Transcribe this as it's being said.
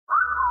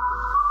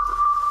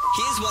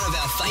Here's one of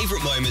our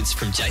favourite moments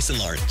from Jason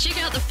Lauren.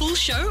 Check out the full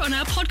show on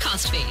our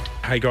podcast feed.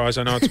 Hey guys,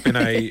 I know it's been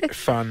a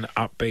fun,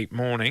 upbeat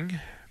morning,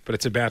 but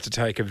it's about to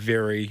take a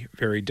very,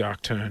 very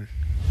dark turn.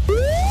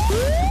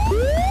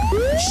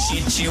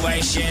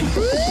 Situation.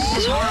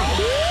 It's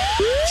horrible.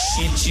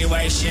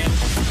 Situation.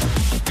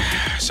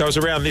 So it was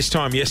around this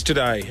time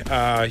yesterday,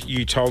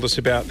 you told us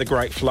about the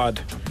Great Flood.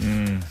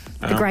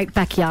 The great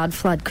backyard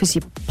flood because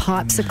your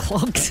pipes are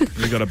clogged.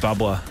 You got a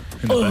bubbler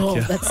in the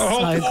backyard. That's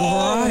so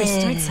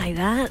gross. Don't say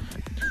that.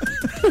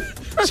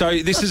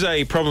 So this is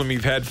a problem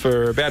you've had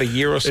for about a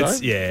year or so? I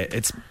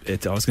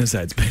was going to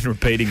say it's been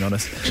repeating on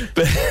us.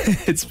 But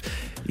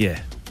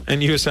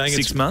And you were saying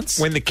 6 months?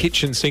 When the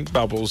kitchen sink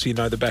bubbles, you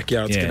know the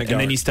backyard's going to go.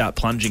 And then you start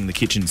plunging the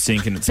kitchen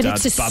sink and it But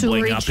starts it's a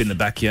bubbling sewage. up in the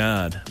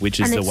backyard, which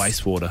is And the it's-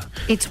 wastewater.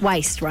 It's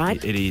waste,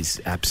 right? It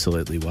is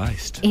absolutely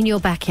waste. In your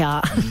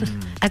backyard.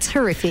 That's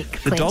horrific. The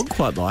Clint. dog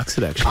quite likes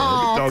it, actually.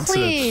 Oh, the dog sort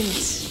of- Clint.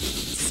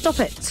 Stop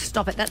it.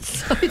 Stop it. That's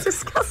so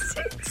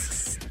disgusting.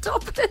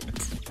 Stop it.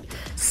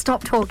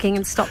 Stop talking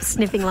and stop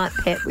sniffing like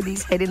Pet with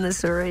his head in the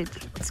sewage.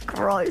 It's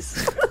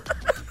gross.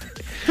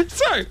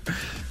 So,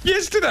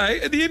 yesterday,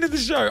 at the end of the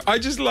show, I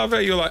just love how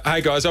you're like,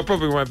 hey guys, I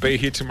probably won't be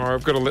here tomorrow.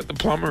 I've got to let the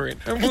plumber in.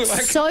 And we're It's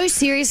like, so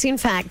serious, in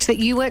fact, that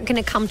you weren't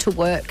going to come to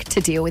work to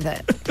deal with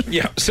it.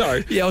 yeah,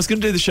 so Yeah, I was going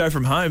to do the show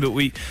from home, but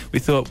we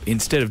thought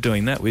instead of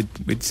doing that,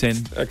 we'd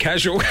send... a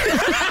casual. Go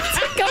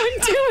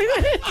and deal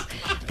with it.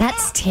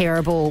 That's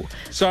terrible.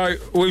 So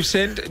we've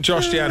sent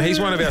Josh down. He's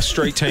one of our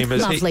street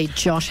teamers. Lovely,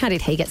 Josh. How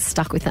did he get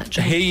stuck with that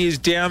job? He is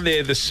down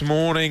there this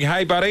morning.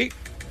 Hey, buddy.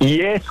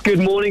 Yes, good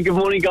morning,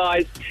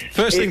 guys.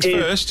 First things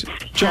first,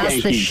 Josh. How's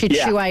the Thank you.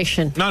 Yeah.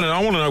 situation? No,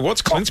 I want to know,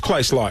 what's Clint's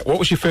place like? What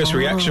was your first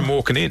reaction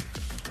walking in?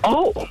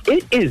 Oh,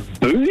 it is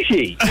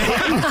bougie.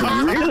 It's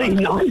really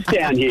nice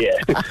down here.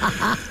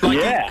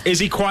 Yeah. Is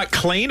he quite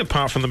clean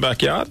apart from the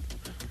backyard?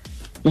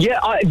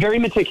 Yeah, very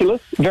meticulous,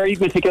 very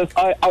meticulous.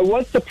 I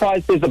was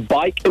surprised there's a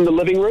bike in the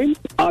living room.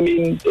 I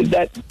mean,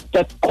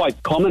 that's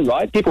quite common,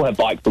 right? People have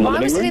bikes in the Why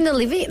living was it room. in the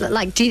living?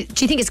 Like, do you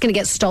think it's going to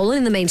get stolen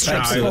in the main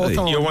streets of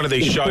Hawthorne? You're one of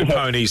these show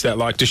ponies that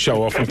like to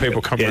show off when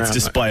people come Yeah, around. it's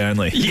display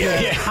only.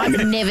 Yeah.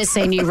 I've never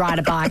seen you ride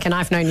a bike, and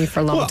I've known you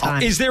for a long Well,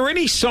 time. is there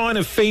any sign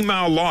of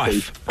female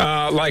life?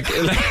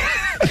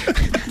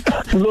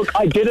 Look,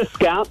 I did a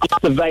scout. I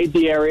surveyed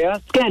the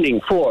area, scanning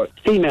for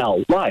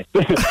female life.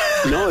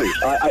 No,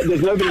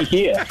 there's nobody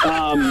here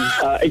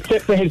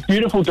except for his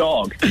beautiful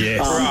dog. Yes.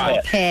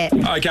 Right. Pet.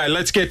 Okay,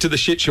 let's get to the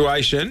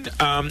situation.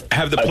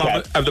 Have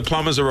the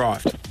plumbers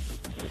arrived?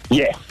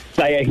 Yes,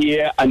 they are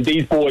here, and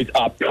these boys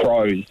are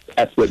pros,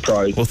 absolute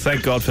pros. Well,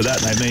 thank God for that.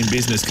 They mean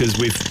business because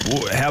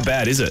how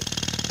bad is it?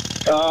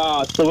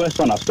 It's the worst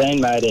one I've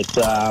seen, mate. It's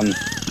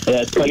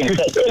it's going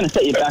to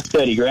set you back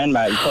 30 grand,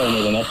 mate. You probably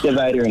need an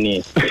excavator in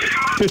here.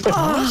 Is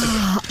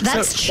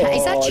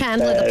that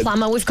Chandler, the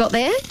plumber we've got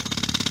there?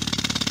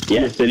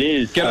 Yes, it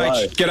is. Hello.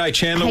 G'day,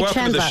 Chandler. Hey,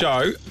 Welcome to the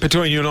show.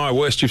 Between you and I,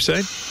 worst you've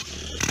seen?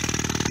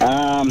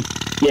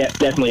 Yeah,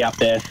 definitely up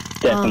there.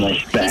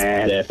 Definitely.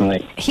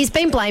 Definitely. He's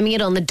been blaming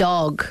it on the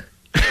dog.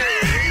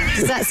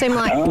 Does that seem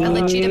like a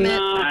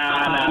legitimate...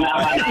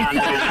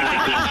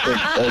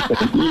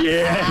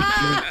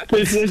 Yeah,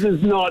 this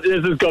has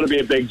got to be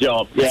a big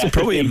job. Yeah. It's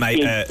probably a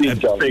Big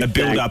job.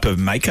 build-up of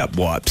makeup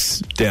wipes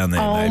down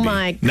there, Oh, maybe.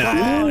 my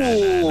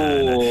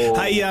No. God.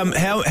 Hey,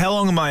 how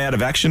long am I out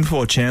of action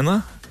for,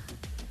 Chandler?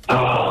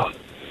 A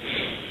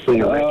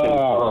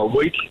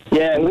week.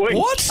 Yeah.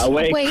 What? A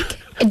week. Week?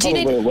 Do you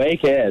Probably need a week,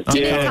 yeah.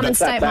 to come and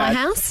stay at my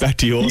house? Back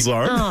to yours,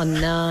 Lauren. Oh,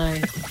 no.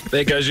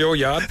 There goes your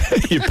yard.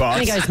 Your There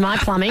pipes. goes my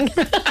plumbing.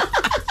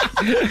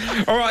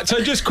 All right,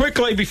 so just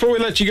quickly before we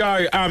let you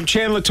go,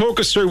 Chandler, talk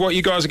us through what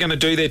you guys are going to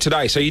do there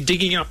today. So you're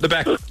digging up the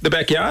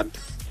backyard?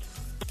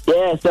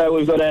 Yeah, so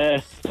we've got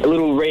a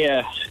little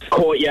rear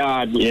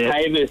courtyard with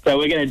pavers, so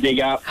we're going to dig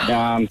up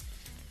and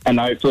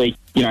hopefully,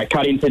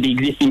 cut into the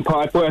existing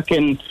pipework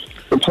and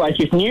replace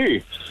with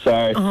new.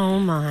 So, Oh,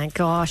 my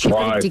gosh. You've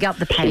got to Right. dig up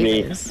the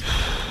pavers.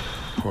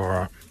 All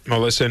right.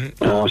 Well, listen.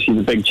 Oh, she's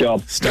a big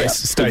job. Stay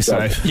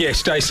safe. Yeah,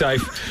 stay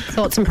safe.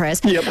 Thoughts and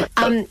prayers. Yep.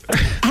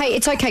 Hey,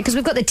 it's okay because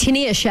we've got the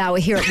tinea shower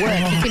here at work.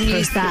 You can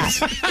use that.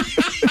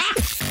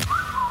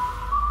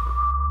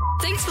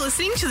 Thanks for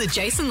listening to the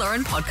Jason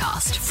Lauren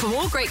podcast. For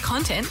more great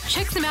content,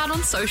 check them out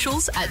on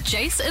socials at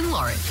Jason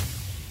Lauren.